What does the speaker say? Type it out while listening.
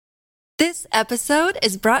This episode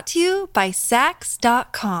is brought to you by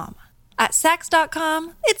Sax.com. At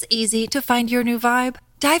Sax.com, it's easy to find your new vibe.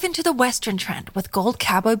 Dive into the Western trend with gold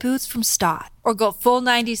cowboy boots from Stott, or go full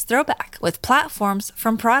 90s throwback with platforms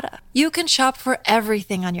from Prada. You can shop for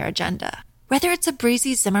everything on your agenda, whether it's a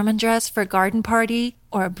breezy Zimmermann dress for a garden party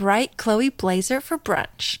or a bright Chloe blazer for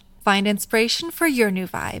brunch. Find inspiration for your new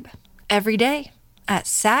vibe every day at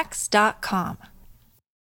Sax.com.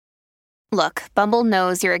 Look, Bumble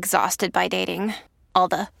knows you're exhausted by dating. All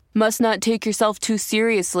the must not take yourself too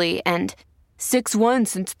seriously and 6'1"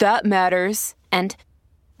 since that matters. And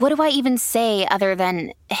what do I even say other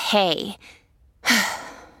than hey?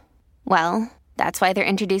 Well, that's why they're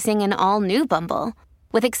introducing an all-new Bumble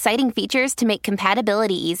with exciting features to make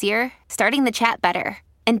compatibility easier, starting the chat better,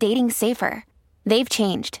 and dating safer. They've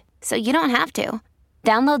changed, so you don't have to.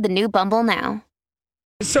 Download the new Bumble now.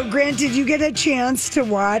 So, Grant, did you get a chance to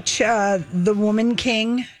watch the Woman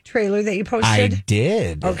King trailer that you posted? I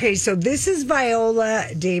did. Okay, so this is Viola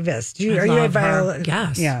Davis. Are you a Viola?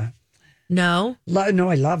 Yes. Yeah. No?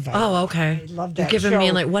 No, I love Viola. Oh, okay. I love that You're giving show.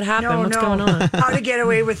 me, like, what happened? What's going on? How to Get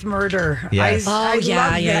Away with Murder. Yes. I love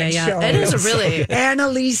that show. It is a really...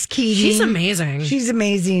 Annalise Keating. She's amazing. She's an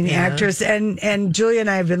amazing actress. And Julia and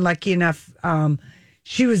I have been lucky enough.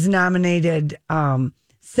 She was nominated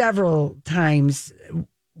several times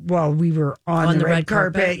while we were on the red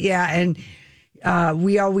carpet. Yeah, and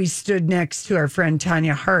we always stood next to our friend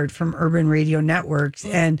Tanya Hart from Urban Radio Networks,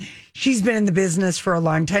 and she's been in the business for a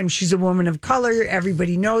long time. She's a woman of color.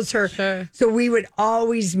 Everybody knows her. Sure. So we would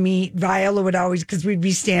always meet. Viola would always, because we'd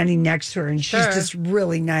be standing next to her, and she's just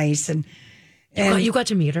really nice. And you got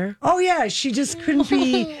to meet her? Oh, yeah. She just couldn't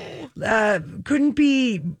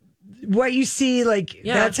be what you see, like,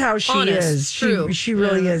 that's how she honest, is. true. She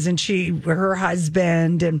really is. And her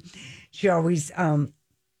husband, and she always,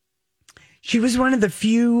 she was one of the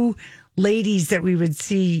few ladies that we would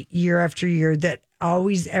see year after year that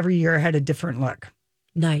always, every year, had a different look.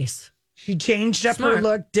 Nice. She changed up her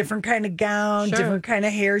look, different kind of gown, different kind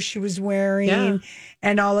of hair she was wearing,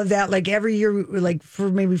 and all of that. Like every year, like for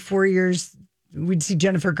maybe 4 years, we'd see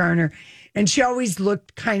Jennifer Garner. And she always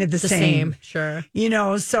looked kind of the same. Sure. You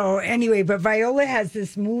know, so anyway, but Viola has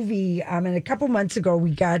this movie, and a couple months ago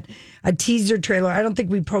we got a teaser trailer. I don't think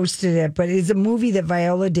we posted it, but it's a movie that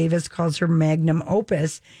Viola Davis calls her magnum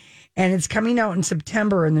opus, and it's coming out in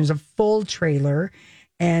September, and there's a full trailer,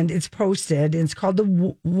 and it's posted, and it's called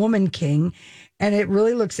The Woman King, and it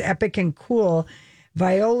really looks epic and cool.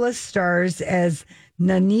 Viola stars as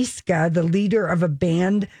Naniska, the leader of a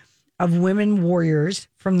band of women warriors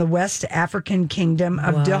from the West African kingdom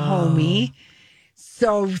of Dahomey.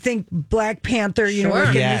 So think Black Panther, you know,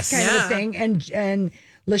 like this kind of thing. And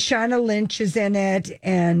Lashana Lynch is in it.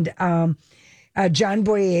 And John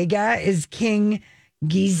Boyega is King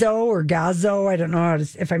Gizo or Gazo. I don't know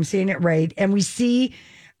if I'm saying it right. And we see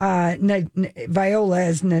Viola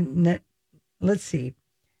as, let's see,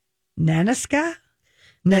 Naniska?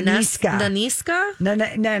 Naniska.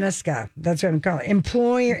 Naniska. That's what I'm calling it.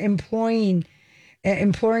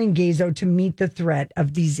 Imploring Gazo to meet the threat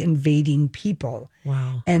of these invading people.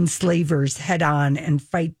 Wow. And slavers head on and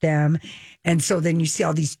fight them. And so then you see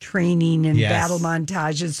all these training and battle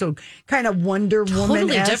montages. So kind of Wonder Woman.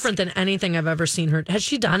 Totally different than anything I've ever seen her. Has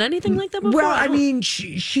she done anything like that before? Well, I mean,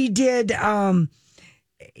 she did,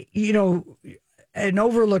 you know, an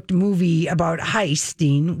overlooked movie about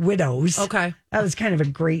heisting widows. Okay. That was kind of a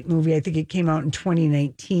great movie. I think it came out in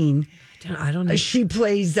 2019. I don't know. She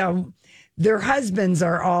plays, their husbands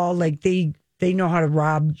are all like, they know how to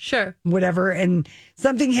rob. Sure. Whatever. And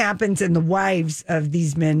something happens and the wives of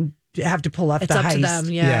these men have to pull off the heist. It's up to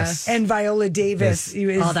them, Yes. And Viola Davis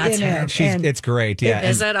is that's in her. it. It's great, yeah.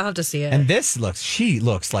 Is it? I'll have to see it. And she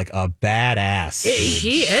looks like a badass.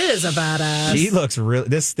 She is a badass. She looks real.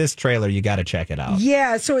 This trailer, you got to check it out.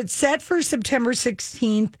 Yeah, so it's set for September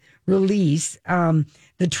 16th release.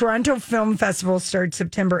 The Toronto Film Festival starts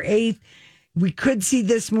September 8th. We could see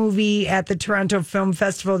this movie at the Toronto Film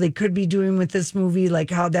Festival. They could be doing with this movie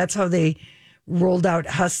that's how they rolled out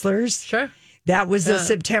Hustlers. Sure. That was a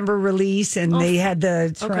September release, and they had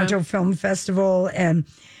the Toronto Film Festival, and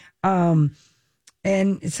so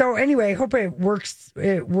anyway, I hope it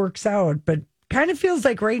works out. But kind of feels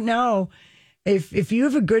like right now, if you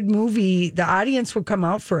have a good movie, the audience will come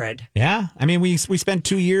out for it. Yeah, I mean, we spent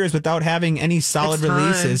 2 years without having any solid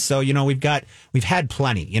releases, so you know we've had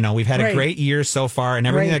plenty. You know, we've had a great year so far, and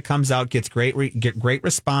everything that comes out gets great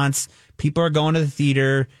response. People are going to the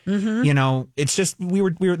theater. You know, it's just we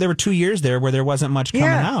were there were 2 years there where there wasn't much coming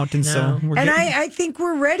out, and so I think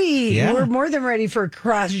we're ready. Yeah. We're more than ready for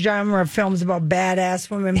cross genre films about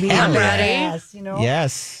badass women being badass. You know,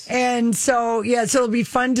 yes. And so so it'll be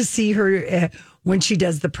fun to see her when she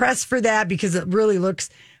does the press for that, because it really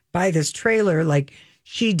looks by this trailer like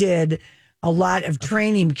she did a lot of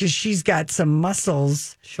training, because she's got some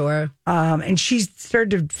muscles. Sure. And she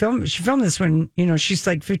started to film. She filmed this when, you know, she's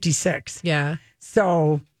like 56. Yeah.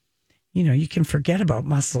 So, you know, you can forget about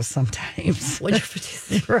muscles sometimes. When you're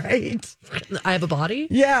 56. Right. I have a body?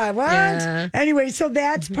 Yeah. What? Yeah. Anyway, so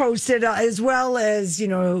that's posted as well as, you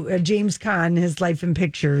know, James Caan, his life in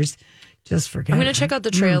pictures. Just forget. I'm going to check out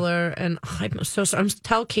the trailer, and I'm so sorry.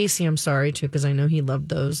 Tell Casey I'm sorry too, because I know he loved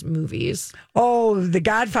those movies. Oh, The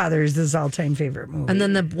Godfather is his all-time favorite movie. And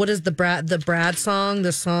then what is the Brad song?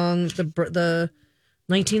 The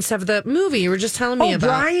 1970 the movie you were just telling me about.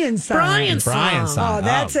 Brian's song. Brian's song. Oh,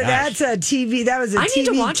 that's a TV. That was a I TV need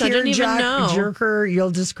to watch. I didn't even know. Jerker.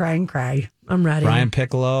 You'll just cry and cry. I'm ready. Brian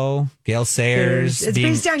Piccolo, Gail Sayers. It's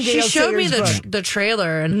based on Gail She showed me Sayers' the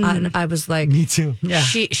trailer, and I was like, Me too. Yeah.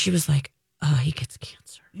 She was like, he gets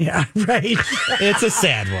cancer. Yeah, right. It's a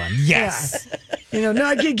sad one. Yes. You know,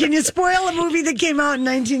 no, can you spoil a movie that came out in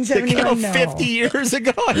 1979? No. 50 years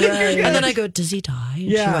ago. Right. And then I go, does he die? And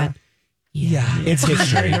Yeah. she went, yeah. It's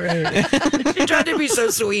history. Right. She tried to be so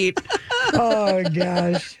sweet. Oh,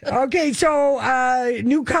 gosh. Okay, so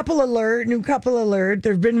new couple alert.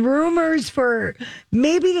 There have been rumors for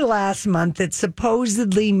maybe the last month that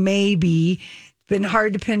supposedly maybe been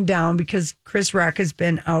hard to pin down because Chris Rock has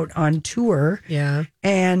been out on tour. Yeah.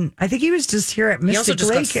 And I think he was just here at He also Mystic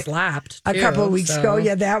just Lake got slapped a too, couple of weeks so. ago.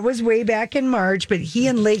 Yeah, that was way back in March, but he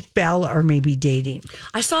and Lake Bell are maybe dating.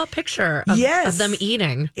 I saw a picture of them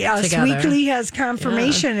eating Us together. Weekly has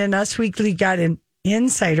confirmation, and Us Weekly got an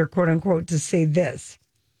insider, quote unquote, to say this.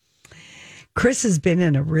 Chris has been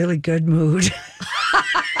in a really good mood.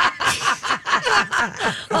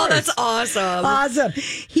 Oh, that's awesome. Awesome.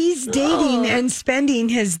 He's dating and spending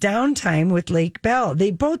his downtime with Lake Bell.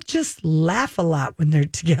 They both just laugh a lot when they're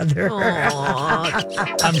together.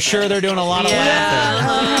 I'm sure they're doing a lot of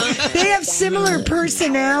laughing. They have similar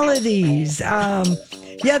personalities.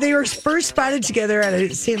 Yeah, they were first spotted together at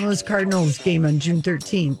a St. Louis Cardinals game on June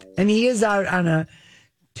 13th. And he is out on a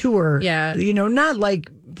tour. Yeah. You know, not like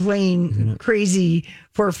playing crazy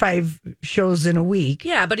 4 or 5 shows in a week.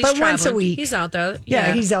 Yeah, but he's traveling. once a week. He's out there.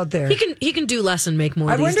 Yeah, he's out there. He can do less and make more.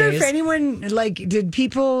 I these wonder days. if anyone, like, did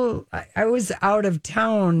people, I was out of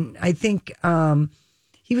town. I think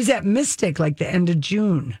he was at Mystic like the end of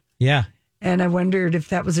June. Yeah. And I wondered if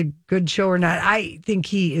that was a good show or not. I think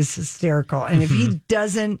he is hysterical. And if he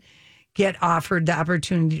doesn't get offered the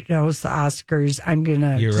opportunity to host the Oscars, I'm going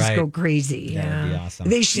to just right. go crazy. That would be awesome.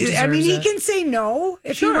 They should, I mean, he can say no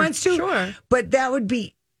if he wants to, Sure. but that would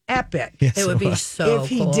be epic. Yes, It would be so if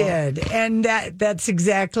he cool. did. And that's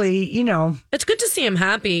exactly, you know. It's good to see him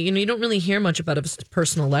happy. You know, you don't really hear much about his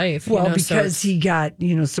personal life. Well, you know, so because he got,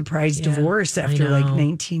 you know, surprise divorce after like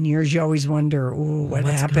 19 years. You always wonder, what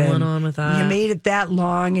What's happened? going on with that? You made it that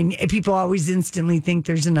long, and people always instantly think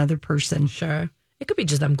there's another person. Sure. It could be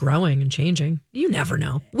just them growing and changing. You never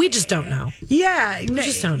know. We just don't know. Yeah. We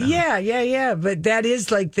just don't know. Yeah. But that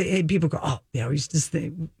is like people go, oh, they always just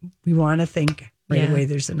think, we want to think right away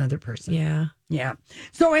there's another person. Yeah. Yeah.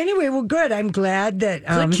 So anyway, well, good. I'm glad that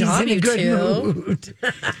Good he's job, in a you good two. mood.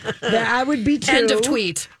 That I would be too. End of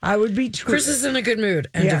tweet. I would be too. Chris is in a good mood.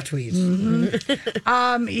 End of tweet.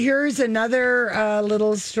 Here's another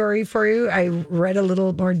little story for you. I read a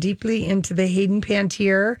little more deeply into the Hayden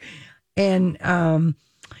Panettiere, and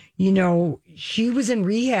you know, she was in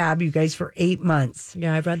rehab, you guys, for 8 months,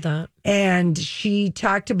 Yeah, I've read that. and she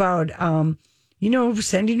talked about you know,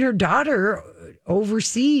 sending her daughter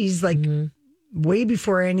overseas, like way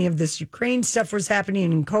before any of this Ukraine stuff was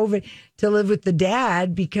happening and COVID, to live with the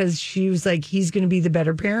dad because she was like, he's going to be the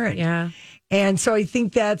better parent. Yeah. And so I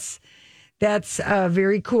think that's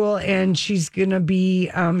very cool. And she's going to be,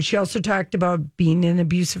 she also talked about being in an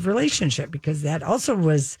abusive relationship because that also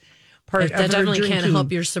was part of That her definitely drinking. can't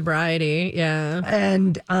help your sobriety. Yeah.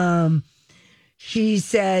 And she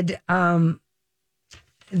said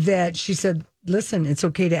listen, it's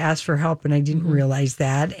okay to ask for help. And I didn't realize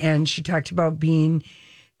that. And she talked about being,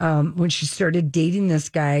 when she started dating this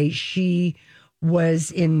guy, she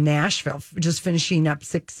was in Nashville, just finishing up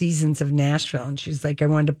 6 seasons of Nashville. And she's like, I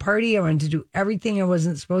wanted to party. I wanted to do everything I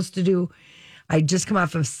wasn't supposed to do. I'd just come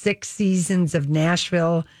off of 6 seasons of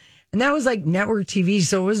Nashville. And that was like network TV.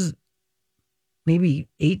 So it was maybe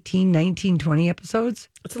 18, 19, 20 episodes.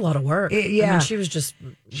 It's a lot of work. Yeah. I mean, she was just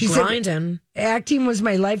Said, grinding. acting was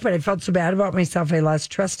my life, but I felt so bad about myself. I lost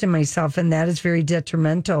trust in myself, and that is very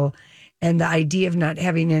detrimental. And the idea of not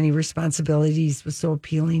having any responsibilities was so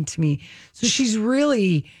appealing to me. So she's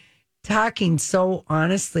really talking so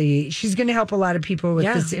honestly. She's going to help a lot of people with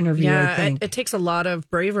this interview, I think. It takes a lot of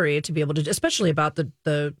bravery to be able to, especially about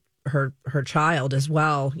her child as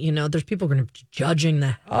well. You know, there's people going to be judging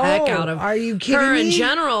the heck out of are you kidding her me? in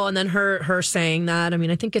general, and then her saying that. I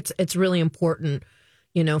mean, I think it's really important,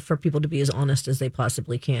 you know, for people to be as honest as they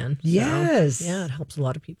possibly can. So, Yes. yeah, it helps a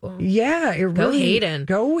lot of people. Yeah, it Go really, Hayden.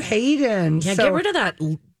 Go Hayden. Yeah, So- get rid of that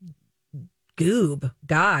goob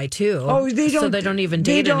guy too. Oh, they don't. So they don't even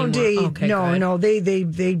date They don't anymore. date. Okay, no, good. no.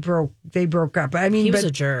 They broke up. I mean, He was but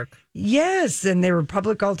a jerk. yes, and there were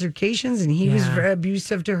public altercations, and he was Yeah. very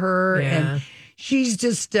abusive to her, Yeah. and she's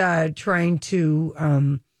just trying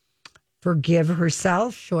to forgive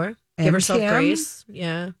herself. Sure. And Give herself Tim. grace.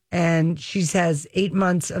 Yeah. And she has 8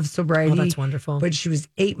 months of sobriety. Oh, that's wonderful. But she was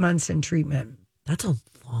 8 months in treatment, That's a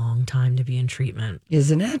long time to be in treatment.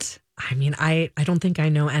 isn't it? I mean, I don't think I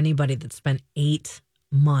know anybody that spent 8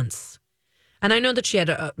 months. And I know that she had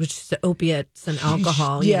opiates and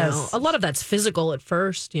alcohol. You Yes. know, a lot of that's physical at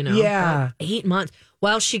first. You know, Yeah. but 8 months.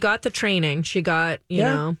 Well, she got the training. She got you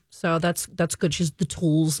know, so that's good. She's the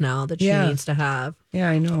tools now that she Yeah. needs to have. Yeah,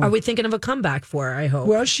 I know. Are we thinking of a comeback for her? I hope.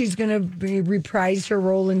 Well, she's going to reprise her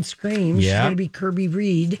role in Scream. She's Yeah. going to be Kirby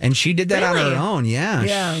Reed. And she did that on Really? her own. Yeah.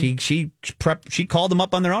 Yeah. She called them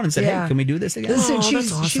up on their own and said, Yeah. "Hey, can we do this again?" Listen, Oh,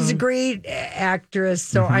 she's that's she's a awesome. great actress,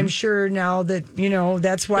 so I'm sure now that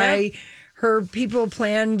that's why her people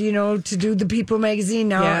planned to do the People magazine.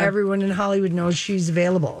 Now Yeah. everyone in Hollywood knows she's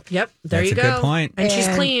available. Yep. There That's you a go. good point. And she's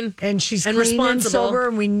clean. and she's and clean responsible. and sober,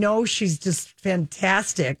 and we know she's just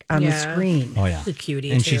fantastic on the Yeah. screen. Oh yeah, She's a cutie,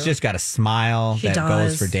 and too. she's just got a smile She that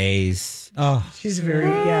does. goes for days. Oh, She's she's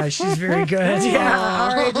very good. Yeah.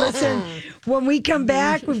 All right, listen. When we come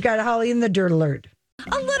back, we've got Holly in the Dirt Alert.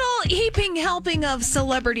 A little heaping helping of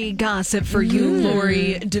celebrity gossip for you,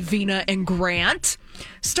 Lori, Davina, and Grant.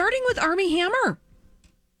 Starting with Armie Hammer.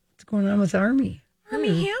 What's going on with Army?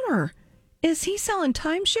 Armie Hammer. Is he selling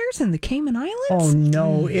timeshares in the Cayman Islands? Oh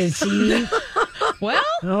no, is he? Well,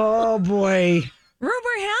 Oh boy. rumor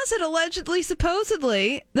has it, allegedly,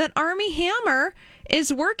 supposedly, that Armie Hammer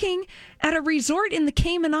is working at a resort in the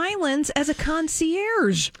Cayman Islands as a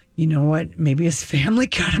concierge. You know what? Maybe his family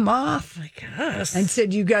cut him off I guess. and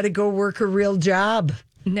said, "You got to go work a real job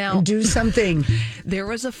Now, and do something." there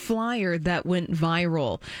was a flyer that went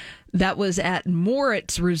viral that was at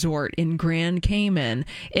Moritz Resort in Grand Cayman.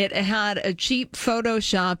 It had a cheap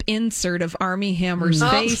Photoshop insert of Armie Hammer's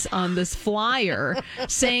face on this flyer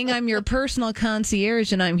saying, "I'm your personal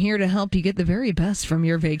concierge and I'm here to help you get the very best from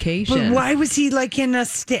your vacation." But why was he like in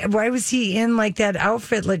why was he in like that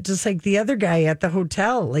outfit, like just like the other guy at the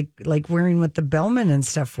hotel, like wearing what the bellman and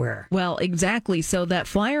stuff wear? Well, exactly. So that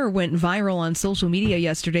flyer went viral on social media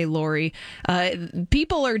yesterday, Lori.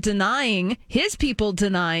 People are denying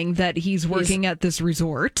that he's working at this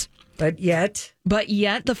resort. But yet,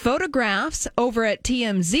 the photographs over at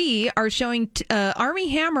TMZ are showing Armie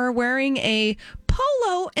Hammer wearing a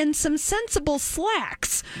polo and some sensible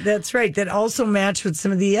slacks. that's right. That also match what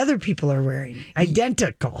some of the other people are wearing.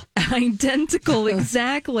 Identical. Identical,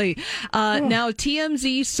 exactly. Now,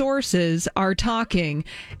 TMZ sources are talking,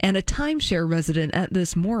 and a timeshare resident at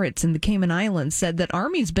this Moritz in the Cayman Islands said that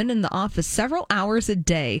Armie's been in the office several hours a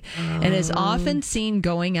day and is often seen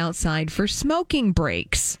going outside for smoking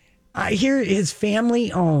breaks. I hear his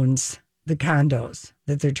family owns the condos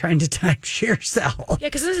that they're trying to timeshare sell. Yeah,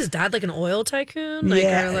 because is his dad like an oil tycoon?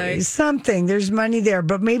 Like, Something. There's money there,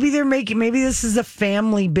 but maybe maybe this is a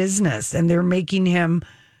family business and they're making him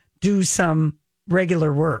do some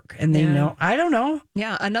regular work and they know. I don't know.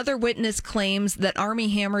 Yeah, another witness claims that Armie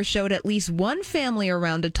Hammer showed at least one family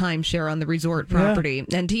around a timeshare on the resort property.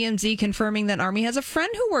 And TMZ confirming that Armie has a friend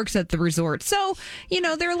who works at the resort. So,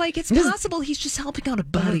 they're like, it's possible he's just helping out a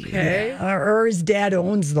buddy. okay. Or his dad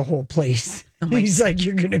owns the whole place. He's like,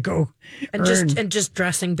 you're gonna go And just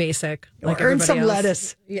dressing basic. Like earn everybody some else.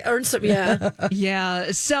 lettuce. Yeah, earn some, yeah.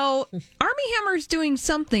 Yeah, so Armie Hammer's doing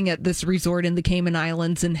something at this resort in the Cayman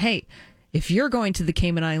Islands. And hey, if you're going to the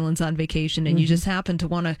Cayman Islands on vacation and you just happen to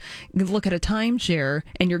want to look at a timeshare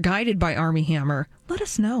and you're guided by Armie Hammer, let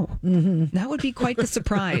us know. That would be quite the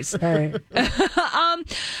surprise. All right.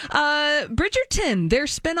 Bridgerton, their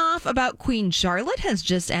spinoff about Queen Charlotte, has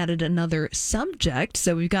just added another subject.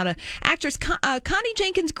 So we've got actress Connie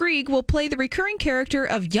Jenkins Grieg will play the recurring character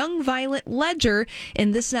of young Violet Ledger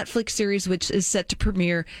in this Netflix series, which is set to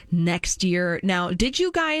premiere next year. Now, did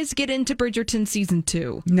you guys get into Bridgerton season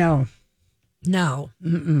 2? No. No.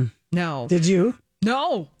 No. Did you?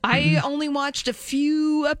 No, I only watched a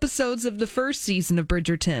few episodes of the first season of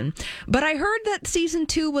Bridgerton, but I heard that season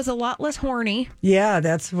 2 was a lot less horny. Yeah,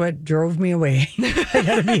 that's what drove me away. I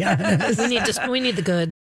gotta be honest. We need the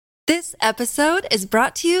good. This episode is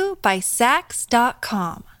brought to you by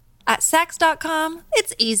Sax.com. At Sax.com,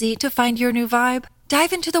 it's easy to find your new vibe.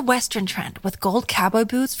 Dive into the Western trend with gold cowboy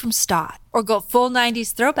boots from Stott, or go full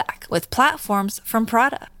 90s throwback with platforms from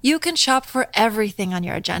Prada. You can shop for everything on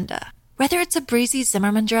your agenda, whether it's a breezy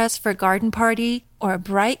Zimmermann dress for a garden party or a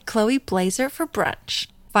bright Chloe blazer for brunch.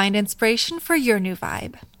 Find inspiration for your new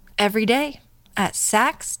vibe every day at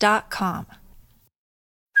Sax.com.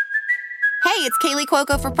 Hey, it's Kaylee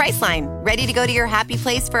Cuoco for Priceline. Ready to go to your happy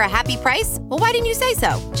place for a happy price? Well, why didn't you say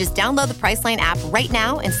so? Just download the Priceline app right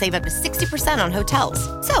now and save up to 60% on hotels.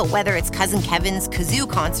 So whether it's Cousin Kevin's Kazoo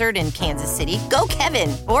Concert in Kansas City, go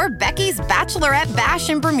Kevin, or Becky's Bachelorette Bash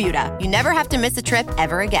in Bermuda, you never have to miss a trip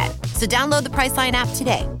ever again. So download the Priceline app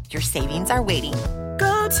today. Your savings are waiting.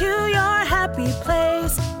 Go to your happy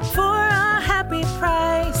place for a happy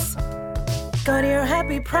price. Go to your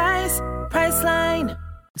happy price, Priceline.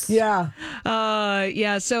 Yeah.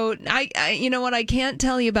 Yeah. So I you know what? I can't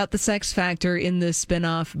tell you about the sex factor in this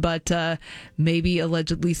spinoff, but maybe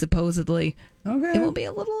allegedly, supposedly, Okay. it will be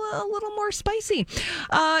a little more spicy.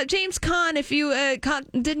 James Caan, if you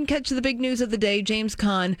didn't catch the big news of the day, James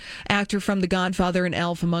Caan, actor from The Godfather and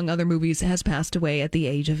Elf, among other movies, has passed away at the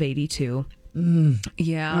age of 82.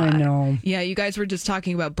 Yeah, I know. Yeah, you guys were just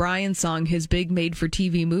talking about Brian's Song, his big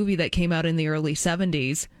made-for-TV movie that came out in the early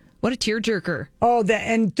 70s. What a tearjerker. Oh,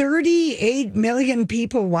 and 38 million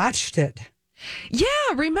people watched it. Yeah,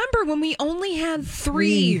 remember when we only had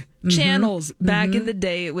three channels back in the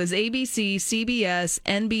day? It was ABC, CBS,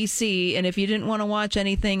 NBC, and if you didn't want to watch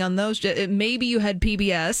anything on those, maybe you had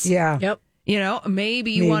PBS. Yeah. Yep. You know,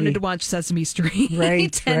 maybe you wanted to watch Sesame Street.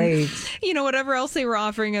 Right, and, right. You know, whatever else they were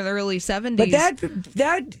offering in the early 70s. But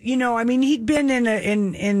that you know, I mean, he'd been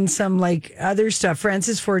in some like other stuff.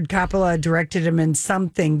 Francis Ford Coppola directed him in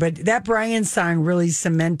something, but that Brian Song really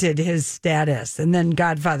cemented his status. And then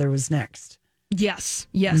Godfather was next. Yes.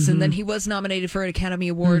 And then he was nominated for an Academy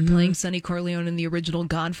Award playing Sonny Corleone in the original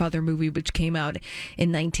Godfather movie, which came out in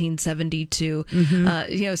 1972.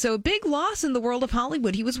 You know, so a big loss in the world of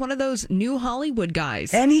Hollywood. He was one of those new Hollywood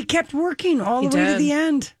guys. And he kept working all the way to the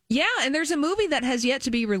end. Yeah, and there's a movie that has yet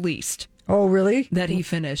to be released. Oh, really? That he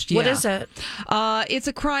finished. What yeah. is it? It's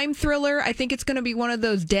a crime thriller. I think it's going to be one of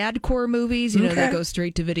those dadcore movies, you know, that go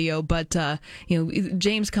straight to video. But, you know,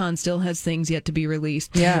 James Caan still has things yet to be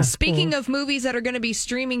released. Yeah. Speaking of movies that are going to be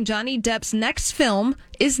streaming, Johnny Depp's next film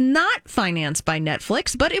is not financed by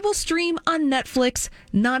Netflix, but it will stream on Netflix,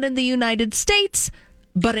 not in the United States,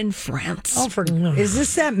 but in France. Oh, is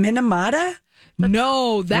this that Minamata?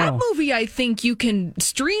 No, that movie I think you can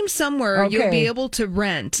stream somewhere. Okay. You'll be able to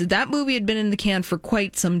rent. That movie had been in the can for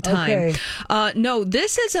quite some time. Okay. No,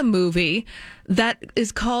 this is a movie that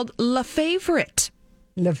is called La Favorite.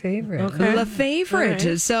 Le Favorite. Okay. La Favorite.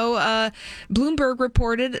 Right. So Bloomberg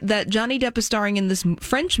reported that Johnny Depp is starring in this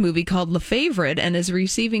French movie called La Favorite and is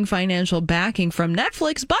receiving financial backing from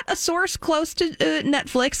Netflix, but a source close to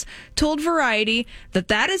Netflix told Variety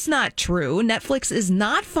that is not true. Netflix is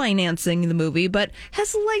not financing the movie, but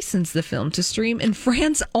has licensed the film to stream in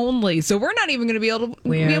France only. So we're not even going to be able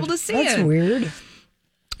to see it. That's weird.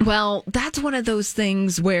 Well, that's one of those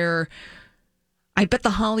things where I bet the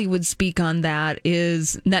Hollywood speak on that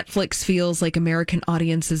is Netflix feels like American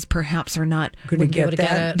audiences perhaps are not going to get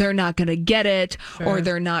that. They're not going to get it, or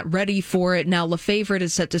they're not ready for it. Now, La Favorite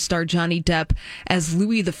is set to star Johnny Depp as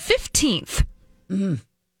Louis XV.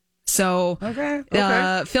 So,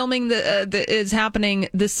 filming is happening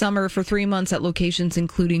this summer for 3 months at locations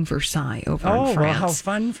including Versailles over in France. Well, how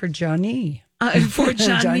fun for Johnny. For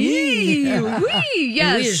Johnny. Oui,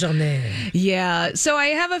 yes. Oui, yeah. So I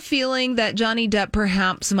have a feeling that Johnny Depp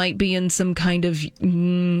perhaps might be in some kind of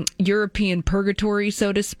European purgatory,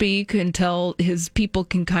 so to speak, until his people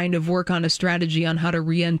can kind of work on a strategy on how to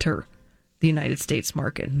re-enter the United States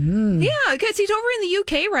market. Yeah, because he's over in the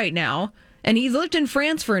UK right now. And he lived in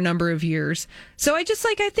France for a number of years. So I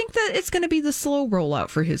think that it's going to be the slow rollout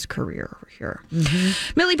for his career here.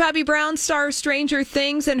 Millie Bobby Brown, star of Stranger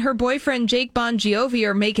Things, and her boyfriend Jake Bon Jovi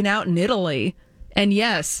are making out in Italy. And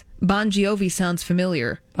yes, Bon Jovi sounds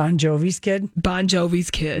familiar. Bon Jovi's kid? Bon Jovi's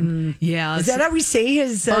kid. Yeah. Is that how we say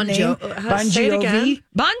his name? Bon say it again. Jovi?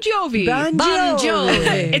 Bon Jovi. Bon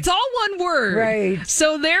Jovi. It's all one word. Right.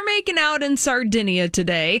 So they're making out in Sardinia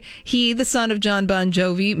today. He, the son of John Bon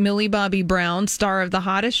Jovi, Millie Bobby Brown, star of the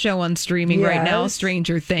hottest show on streaming right now,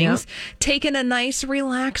 Stranger Things, taking a nice,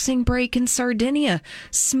 relaxing break in Sardinia,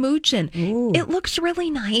 smooching. Ooh. It looks really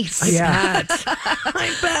nice. Yeah.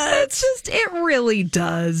 I bet. It really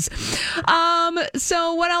does.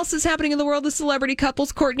 So what else is happening in the world of celebrity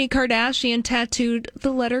couples? Kourtney Kardashian tattooed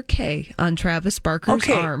the letter K on Travis Barker's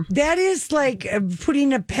arm. That is like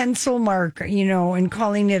putting a pencil mark, and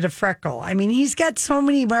calling it a freckle. I mean, he's got so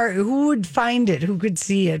many marks. Who would find it? Who could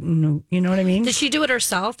see it? And, you know what I mean? Did she do it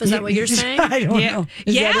herself? Is that what you're saying? I don't know.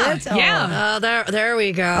 Is that it? Yeah. There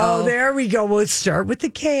we go. Oh, there we go. We'll start with the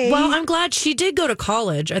K. Well, I'm glad she did go to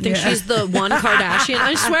college. I think she's the one Kardashian.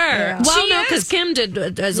 I swear. Yeah. Well, She no, is. because Kim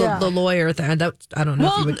did as the lawyer thing. I don't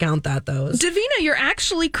know if you would count that though. Davina, you're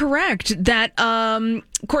actually correct that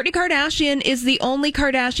Kourtney Kardashian is the only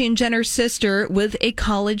Kardashian Jenner sister with a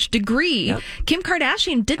college degree. Yep. Kim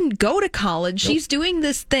Kardashian didn't go to college. She's doing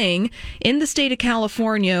this thing in the state of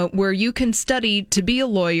California where you can study to be a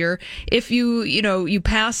lawyer if you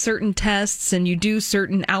pass certain tests and you do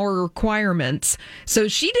certain hour requirements. So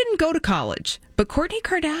she didn't go to college. But Kourtney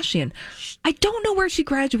Kardashian, I don't know where she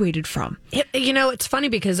graduated from. It's funny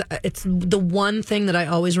because it's the one thing that I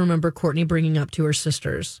always remember Kourtney bringing up to her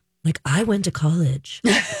sisters. Like, I went to college.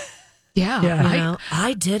 Yeah.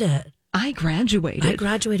 I did it. I graduated. I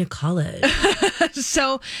graduated college.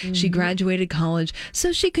 So she graduated college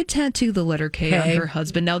so she could tattoo the letter K on her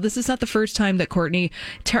husband. Now, this is not the first time that Kourtney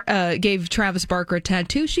gave Travis Barker a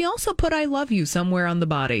tattoo. She also put I love you somewhere on the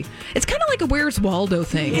body. It's kind of like a Where's Waldo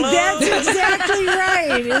thing. That's exactly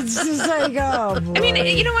right. It's just like, oh, boy. I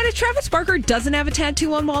mean, you know what? If Travis Barker doesn't have a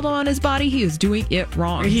tattoo on Waldo on his body, he is doing it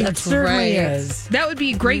wrong. He That's certainly right. is. That would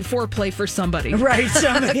be great foreplay for somebody. Right.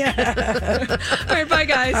 Yeah. All right, bye,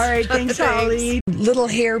 guys. All right. Thanks, Holly. Little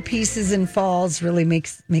hair pieces and falls really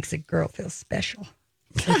makes a girl feel special.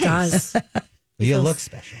 It does. You look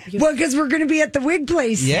special. Well, because we're going to be at the wig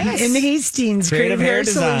place in Hastings, Creative Hair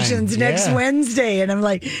Design. Solutions, next Wednesday. And I'm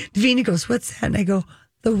like, Davina goes, what's that? And I go,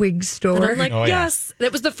 the wig store. And I'm like, yes.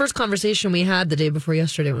 That was the first conversation we had the day before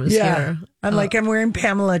yesterday when I was here. I'm like, I'm wearing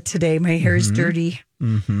Pamela today. My hair is dirty.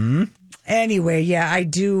 Mm-hmm. Anyway, I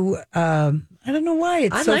do. I don't know why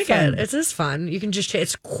it's so fun. It is fun. You can just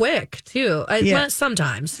it's quick too.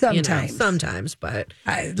 Sometimes, but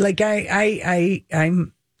I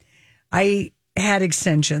had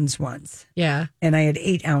extensions once. Yeah, and I had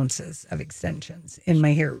 8 ounces of extensions in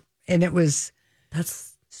my hair, and that's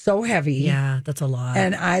so heavy. Yeah, that's a lot.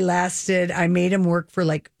 And I made them work for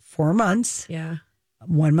like 4 months. Yeah.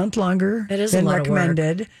 1 month longer it is than a lot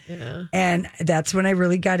recommended. Of work. Yeah. And that's when I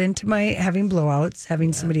really got into my having blowouts,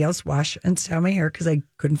 having somebody else wash and style my hair because I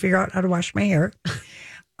couldn't figure out how to wash my hair.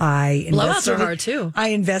 Blowouts are hard too. I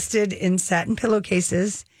invested in satin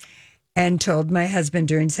pillowcases and told my husband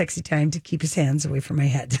during sexy time to keep his hands away from my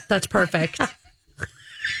head. That's perfect.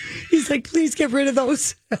 He's like, please get rid of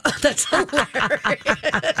those. That's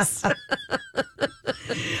hilarious.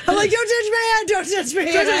 I'm like, don't touch my hand. Don't touch my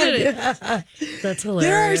hand. That's hilarious.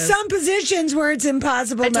 There are some positions where it's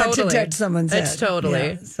impossible not to touch someone's head. It's totally.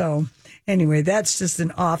 Yeah, so anyway, that's just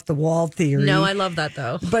an off the wall theory. No, I love that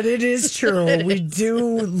though. But it is true. We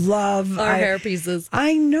do love our hair pieces.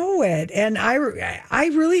 I know it. And I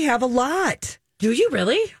really have a lot. Do you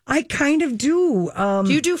really? I kind of do.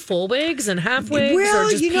 Do you do full wigs and half wigs or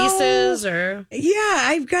just pieces? Or yeah,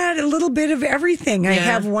 I've got a little bit of everything. I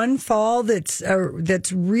have one fall that's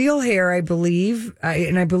real hair, I believe,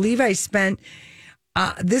 I believe I spent.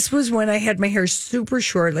 This was when I had my hair super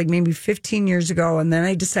short, like maybe 15 years ago, and then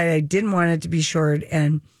I decided I didn't want it to be short.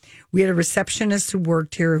 And we had a receptionist who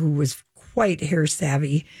worked here who was quite hair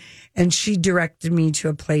savvy. And she directed me to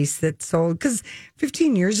a place that sold, because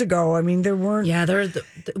 15 years ago, I mean, there weren't. Yeah,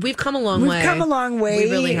 we've come a long way. We've come a long way. We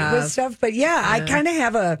really have. With stuff. But I kind of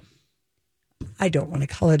have I don't want to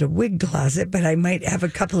call it a wig closet, but I might have a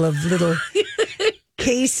couple of little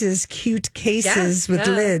cute cases with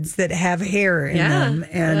lids that have hair in them.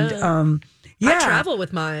 And I travel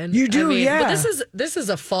with mine. You do, But this is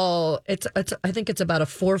a fall. I think it's about a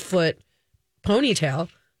 4-foot ponytail.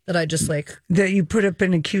 That I just that you put up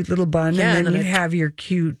in a cute little bun, and then you have your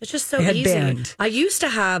cute. It's just so headband. easy. I used to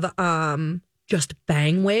have just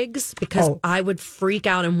bang wigs because I would freak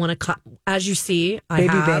out and want to cut. As you see,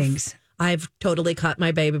 bangs. I've totally cut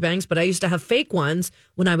my baby bangs, but I used to have fake ones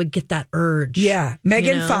when I would get that urge. Yeah.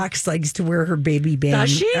 Megan Fox likes to wear her baby bang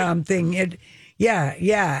Does she? thing.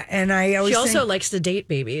 Yeah. And I always She also likes to date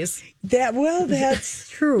babies. That's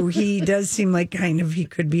true. He does seem like he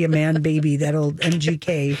could be a man baby, that old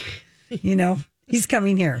MGK, He's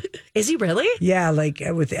coming here. Is he really? Yeah, like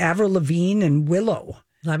with Avril Lavigne and Willow.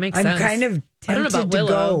 That makes I'm sense. kind of tempted about to Willow,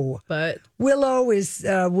 go. but Willow is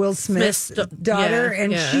Will Smith's daughter,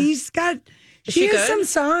 and she's got she has good? some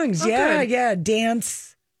songs. Oh, yeah, good. yeah,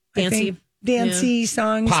 dancey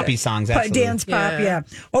songs, Poppy songs, absolutely. dance pop. Yeah.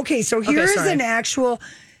 Okay, so here is an actual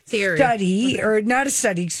theory. Study, or not a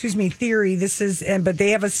study, excuse me, theory. This is, but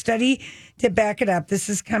they have a study to back it up. This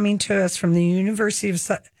is coming to us from the University of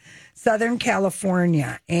Southern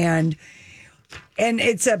California, and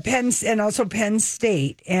it's a Penn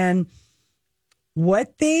State. And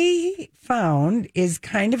what they found is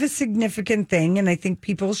kind of a significant thing, and I think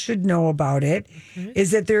people should know about it,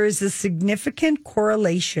 is that there is a significant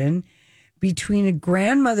correlation between a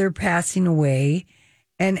grandmother passing away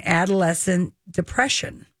and adolescent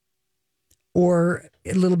depression, or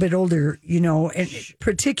a little bit older, and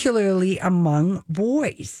particularly among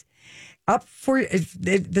boys.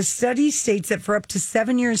 The study states that for up to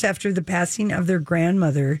 7 years after the passing of their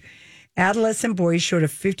grandmother, adolescent boys showed a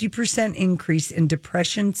 50% increase in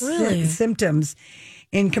depression symptoms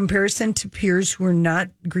in comparison to peers who were not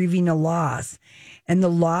grieving a loss. And the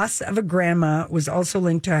loss of a grandma was also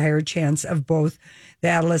linked to a higher chance of both the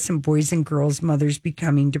adolescent boys and girls' mothers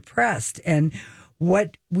becoming depressed. And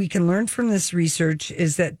what we can learn from this research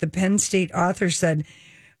is that the Penn State author said,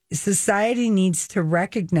 society needs to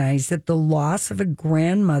recognize that the loss of a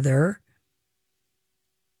grandmother,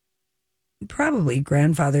 probably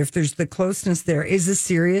grandfather, if there's the closeness there, is a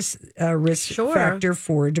serious risk factor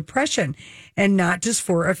for depression, and not just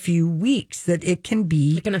for a few weeks, that it can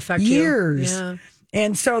affect years. Yeah.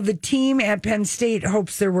 And so the team at Penn State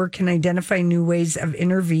hopes their work can identify new ways of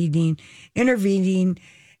intervening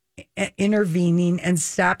and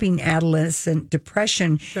stopping adolescent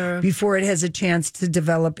depression before it has a chance to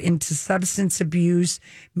develop into substance abuse,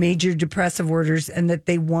 major depressive orders, and that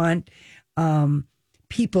they want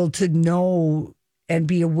people to know and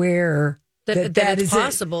be aware that it's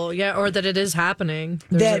possible, or that it is happening.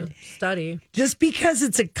 There's a study. Just because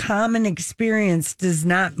it's a common experience does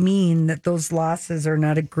not mean that those losses are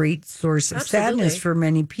not a great source of sadness for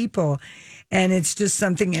many people. And it's just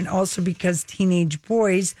something, and also because teenage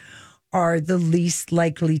boys are the least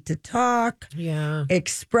likely to talk,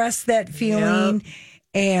 express that feeling,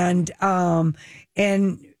 and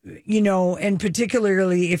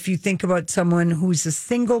particularly if you think about someone who's a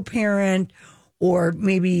single parent or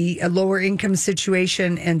maybe a lower income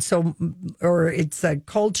situation, or it's a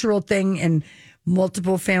cultural thing and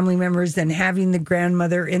multiple family members, and having the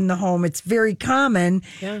grandmother in the home, it's very common,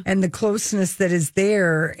 and the closeness that is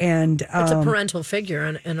there, and it's a parental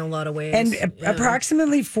figure in a lot of ways. And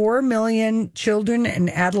approximately 4 million children and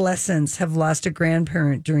adolescents have lost a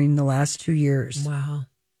grandparent during the last 2 years. Wow.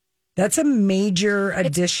 That's a major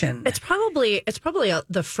addition. It's probably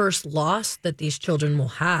the first loss that these children will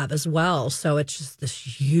have as well. So it's just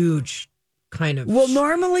this huge kind of. Well,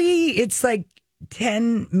 normally it's like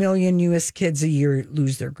 10 million U.S. kids a year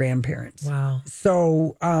lose their grandparents. Wow.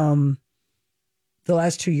 So the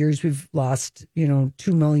last 2 years we've lost, 2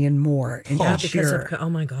 million more in each year. Oh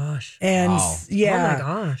my gosh. And Oh my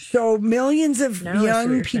gosh. So millions of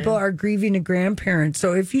young people are grieving a grandparent.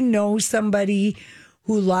 So if you know somebody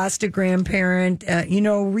who lost a grandparent,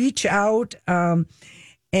 reach out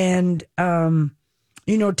and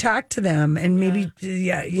talk to them, and maybe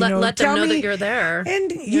let them know that you're there.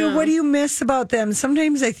 And what do you miss about them?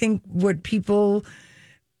 Sometimes I think what people,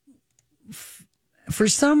 for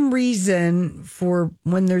some reason, for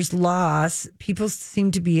when there's loss, people seem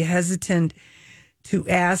to be hesitant to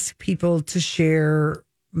ask people to share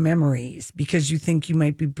memories because you think you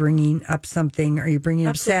might be bringing up something, or you're bringing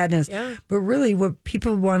up sadness. Yeah. But really what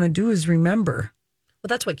people want to do is remember. Well,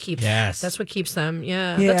 that's what keeps them.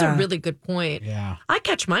 Yeah. Yeah. That's a really good point. Yeah. I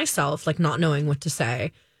catch myself like not knowing what to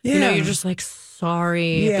say. Yeah. You're just like,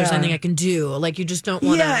 sorry, if there's anything I can do. Like, you just don't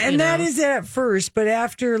want to. Yeah, and that is it at first. But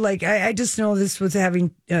after, like, I just know this with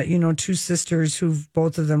having, two sisters who've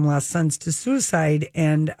both of them lost sons to suicide.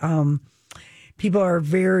 And people are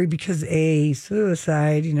because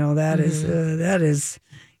suicide, that is,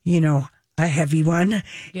 a heavy one.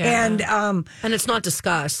 Yeah. And it's not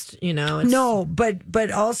discussed, No,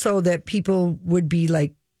 but also that people would be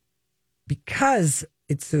like, because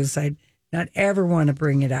it's suicide, not ever want to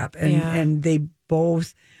bring it up. And they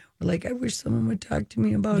both like, I wish someone would talk to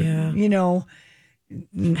me about, you know,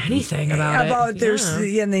 anything about their,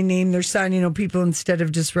 and they name their son, you know, people instead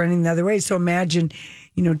of just running the other way. So imagine,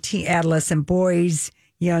 you know, adolescent boys,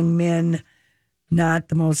 young men, not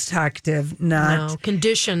the most talkative,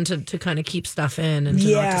 conditioned to kind of keep stuff in and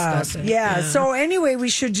to not discuss it. Yeah. So anyway, we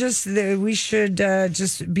should just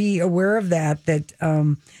be aware of that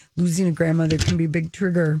losing a grandmother can be a big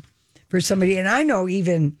trigger for somebody. And I know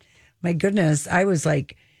even, my goodness, I was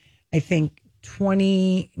like, I think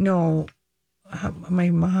 20, no, my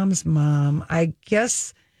mom's mom, I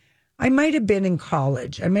guess I might have been in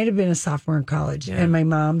college. I might have been a sophomore in college. Yeah. And my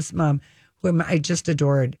mom's mom, whom I just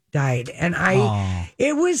adored, died. And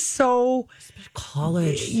it was so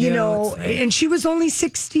college, you know, and she was only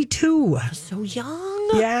 62. So young.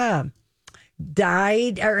 Yeah.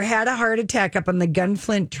 Died or had a heart attack up on the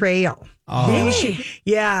Gunflint Trail. Oh. Really?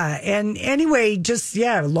 Yeah. And anyway, just,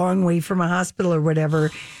 a long way from a hospital or whatever.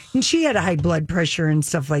 And she had a high blood pressure and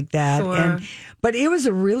stuff like that. Sure. But it was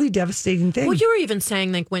a really devastating thing. Well, you were even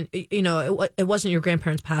saying, like, when, you know, it wasn't your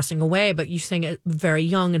grandparents passing away, but you saying it very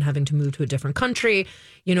young and having to move to a different country,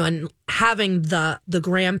 you know, and having the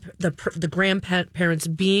grandparents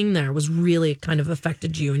being there was really kind of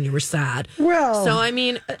affected you, and you were sad. Well, so I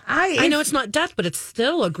mean, I know it's not death, but it's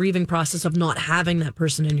still a grieving process of not having that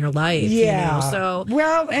person in your life. Yeah. You know?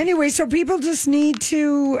 So anyway, so people just need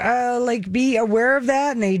to be aware of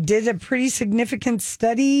that, and they did a pretty significant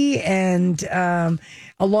study, and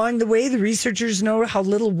along the way, the researchers know how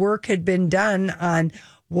little work had been done on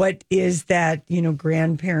what is that, you know,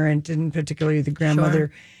 grandparent, and particularly the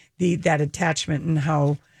grandmother, that attachment, and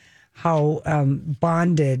how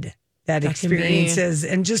bonded that experience is.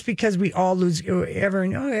 And just because we all lose,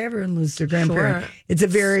 everyone loses their grandparent. Sure. It's a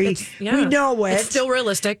very, we know it. It's still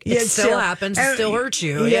realistic. It still happens. It still hurts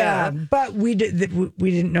you. Yeah. But we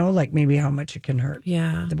didn't know, like, maybe how much it can hurt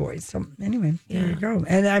the boys. So anyway, there you go.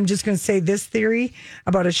 And I'm just going to say this theory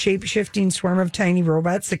about a shape-shifting swarm of tiny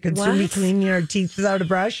robots that could soon be cleaning our teeth without a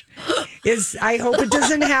brush is, I hope it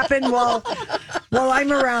doesn't happen while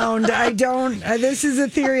I'm around. I don't, this is a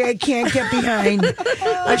theory I can't get behind.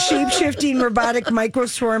 A shape-shifting robotic micro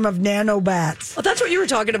swarm of nanobots. Oh, that's what you were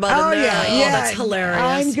talking about. That's hilarious.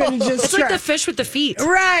 I'm going to just it's like the fish with the feet.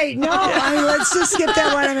 Right. No, let's just skip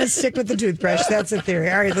that one. I'm going to stick with the toothbrush. That's a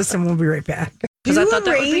theory. All right, listen, we'll be right back. Because I thought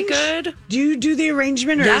that would be good. Do you do the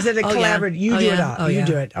arrangement, or is it a collaborative? You do it all. Oh, you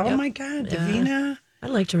do it. Oh, my God, Davina. I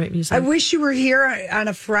like to write music. I wish you were here on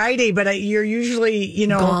a Friday, but you're usually, you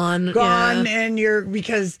know, gone, and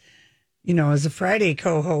because, you know, as a Friday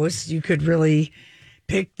co-host, you could really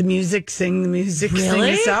pick the music, sing the music, sing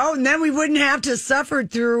us out, and then we wouldn't have to suffer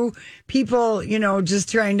through people, you know,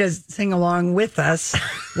 just trying to sing along with us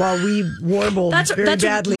while we warble very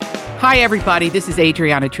badly. Hi, everybody. This is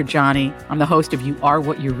Adriana Trajani. I'm the host of You Are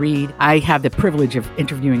What You Read. I have the privilege of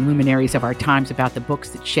interviewing luminaries of our times about the books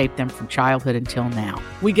that shaped them from childhood until now.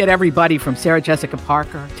 We get everybody from Sarah Jessica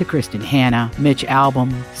Parker to Kristen Hanna, Mitch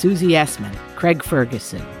Albom, Susie Essman, Craig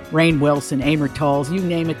Ferguson, Rainn Wilson, Amor Tolls, you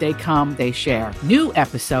name it, they come, they share. New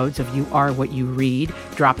episodes of You Are What You Read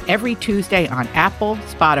drop every Tuesday on Apple,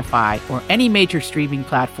 Spotify, or any major streaming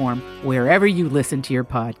platform wherever you listen to your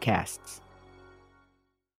podcasts.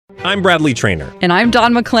 I'm Bradley Trainer. And I'm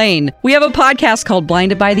Don McClain. We have a podcast called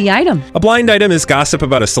Blinded by the Item. A blind item is gossip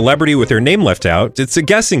about a celebrity with their name left out. It's a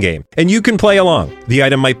guessing game, and you can play along. The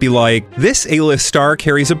item might be like, this A-list star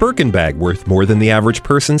carries a Birkin bag worth more than the average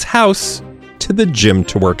person's house to the gym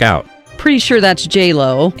to work out. Pretty sure that's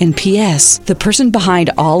J-Lo. And P.S. the person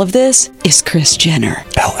behind all of this is Kris Jenner,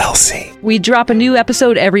 LLC. We drop a new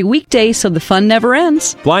episode every weekday so the fun never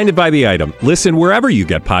ends. Blinded by the Item. Listen wherever you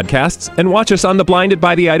get podcasts, and watch us on the Blinded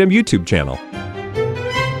by the Item YouTube channel.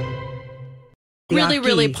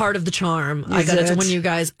 Really part of the charm. I got it when you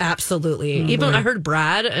guys absolutely. Mm-hmm. Even I heard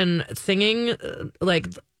Brad and singing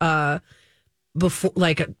before,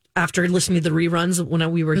 like after listening to the reruns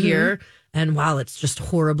when we were here. And wow, it's just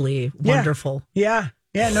horribly wonderful. Yeah.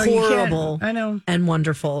 No, horrible. You can't. I know. And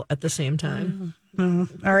wonderful at the same time.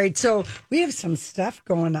 Mm-hmm. All right, so we have some stuff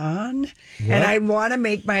going on, and I want to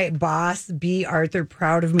make my boss, B. Arthur,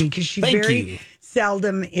 proud of me because she very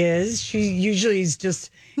seldom is. She usually is just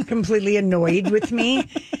completely annoyed with me.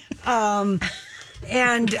 So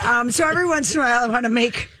every once in a while, I want to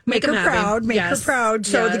make her proud. Make her proud.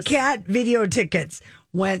 So the cat video tickets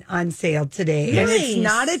went on sale today. Nice. And it's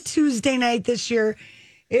not a Tuesday night this year.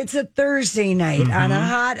 It's a Thursday night on a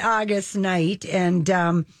hot August night. And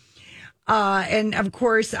of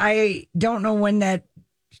course, I don't know when that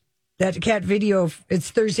cat video,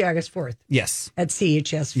 it's Thursday, August 4th. Yes. At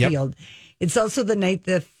CHS Field. It's also the night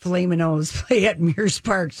the Flamin' O's play at Mears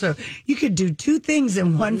Park. So you could do two things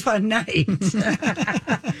in one fun night.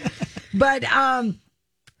 But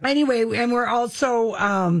anyway, and we're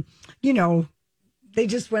also, they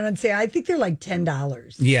just went on sale. I think they're like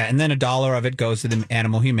 $10. Yeah, and then $1 of it goes to the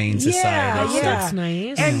Animal Humane Society. Yeah, That's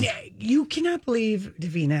nice. And you cannot believe,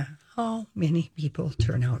 Davina, how many people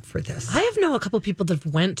turn out for this. I know a couple people that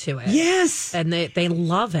went to it. Yes. And they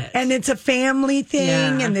love it. And it's a family thing,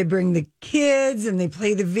 Yeah. and they bring the kids and they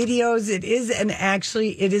play the videos. It is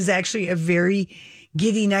actually a very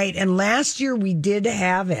giddy night. And last year we did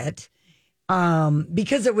have it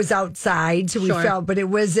because it was outside, so we felt, but it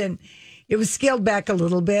was scaled back a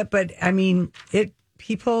little bit. But I mean,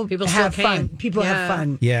 people have still fun. came. People have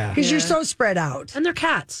fun. Yeah. Because you're so spread out. And they're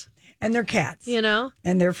cats. And they're cats.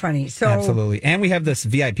 And they're funny. So Absolutely. And we have this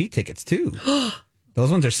VIP tickets too. Those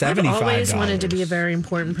ones are $75. I've always wanted to be a very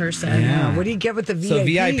important person. Yeah. What do you get with the VIP? So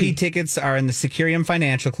VIP tickets are in the Securium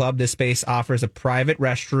Financial Club. This space offers a private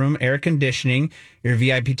restroom, air conditioning. Your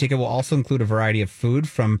VIP ticket will also include a variety of food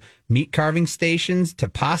from meat carving stations to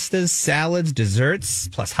pastas, salads, desserts,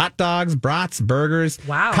 plus hot dogs, brats, burgers.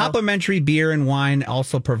 Wow. Complimentary beer and wine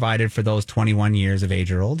also provided for those 21 years of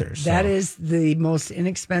age or older. So. That is the most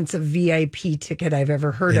inexpensive VIP ticket I've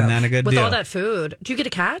ever heard Isn't of. that a good With deal? all that food. Do you get a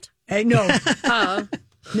cat? No. Oh.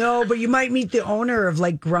 No, but you might meet the owner of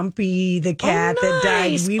like Grumpy the cat that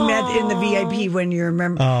died. nice. We met in the VIP when you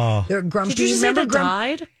remember. Oh. Grumpy. Did you just say remember that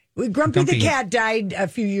died? Grumpy the cat died a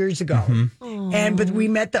few years ago, but we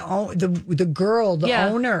met the girl, the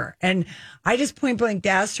owner, and I just point blank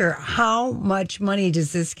asked her, "How much money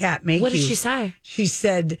does this cat make?" What did she say? She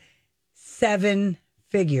said 7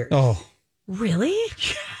 figures. Oh, Really?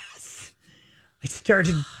 I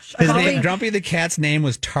started. his name, Grumpy the cat's name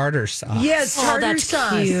was Tartar Sauce. Yes, Oh, tartar that's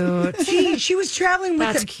sauce. cute. She was traveling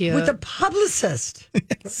That's with cute. a publicist.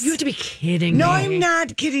 You have to be kidding No, me. I'm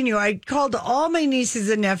not kidding you. I called all my nieces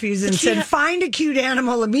and nephews and said, find a cute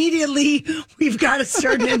animal immediately. We've got to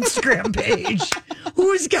start an Instagram page.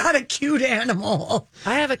 Who's got a cute animal?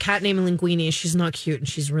 I have a cat named Linguini. She's not cute and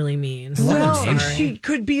she's really mean. So I'm Well, sorry. she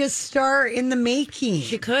could be a star in the making.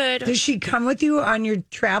 She could. Does she come with you on your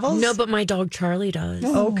travels? No, but my dog Charlie does.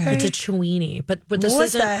 Okay. It's a Chiweenie. But this what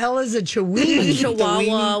isn't the hell is a Chiweenie?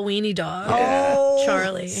 Chihuahua weenie dog. Oh.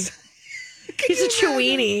 Charlie. He's a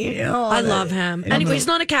Chiweenie. Oh, I love him. Anyway, he's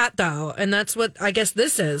not a cat though, and that's what I guess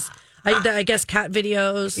this is. I guess cat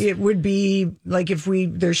videos. It would be like if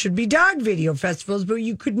there should be dog video festivals, but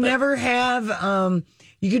you could never have,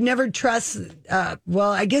 you could never trust,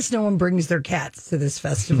 well, I guess no one brings their cats to this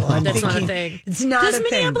festival. I'm That's not a thinking thing. It's not Does a thing.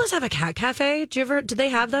 Minneapolis have a cat cafe? Do they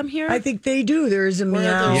have them here? I think they do. There is a Where are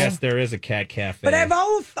meow. those? Yes, there is a cat cafe. But I've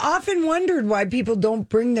often wondered why people don't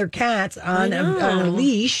bring their cats on a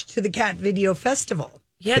leash to the cat video festival.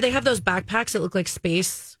 Yeah, they have those backpacks that look like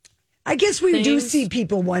space. I guess we do things. see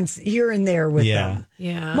people once here and there with them.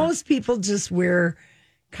 Yeah. Most people just wear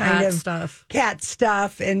kind Cat of stuff. cat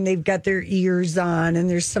stuff, and they've got their ears on, and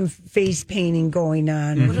there's some face painting going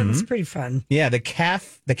on. It's pretty fun. Yeah, the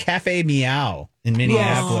Cafe Meow in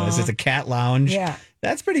Minneapolis. It's a cat lounge. Yeah.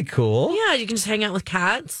 That's pretty cool. Yeah, you can just hang out with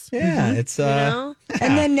cats. Yeah, it's You know?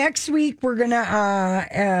 And then next week we're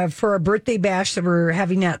gonna for a birthday bash that we're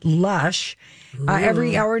having at Lush.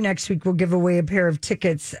 Every hour next week we'll give away a pair of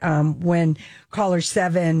tickets when caller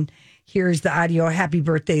 7 hears the audio "Happy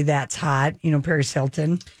Birthday, That's Hot." You know, Paris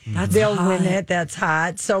Hilton. They'll win it. That's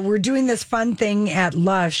hot. So we're doing this fun thing at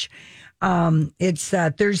Lush. It's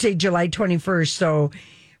Thursday, July 21st. So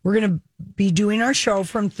we're going to be doing our show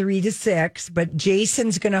from 3 to 6, but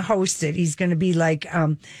Jason's going to host it. He's going to be like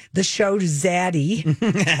the show's zaddy.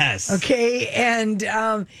 yes. Okay. And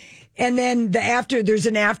then there's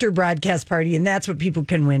an after broadcast party, and that's what people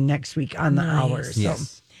can win next week on the hour. So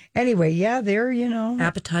Yes. anyway, there, you know.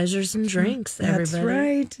 Appetizers and drinks, That's everybody.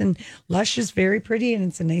 right. And Lush is very pretty, and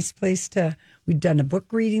it's a nice place we've done a book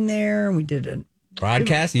reading there, and we did a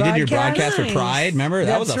Broadcast? You did your broadcast for Nice. Pride? Remember?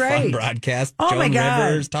 That was a That's fun right. broadcast. Oh, my Joan God.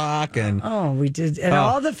 Rivers talk and Oh, we did. And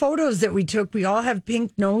all the photos that we took, we all have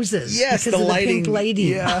pink noses. Yes, because the of lighting. The pink lady.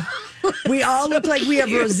 Yeah. We all look like we have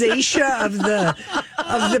rosacea of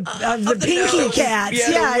the pinky cats.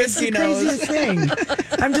 Yeah, the it's the whiskey nose. craziest thing.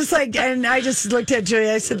 I'm just like, and I just looked at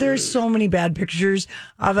Julia. I said, "There's so many bad pictures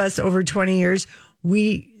of us over 20 years.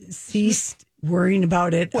 We ceased worrying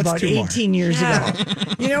about it about 18 years ago.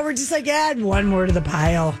 You know, we're just like, add one more to the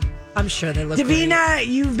pile." I'm sure they look Davina, great.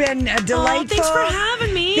 you've been delightful. thanks for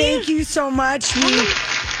having me. Thank you so much. We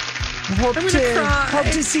hope I'm gonna cry.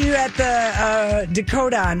 to see you at the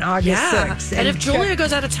Dakota on August 6th. And if Julia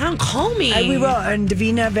goes out of town, call me. We will. And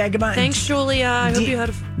Davina Vagabond. Thanks, Julia. I hope you had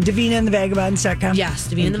a... DavinaandtheVagabonds.com. Yes,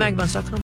 DavinaandtheVagabonds.com.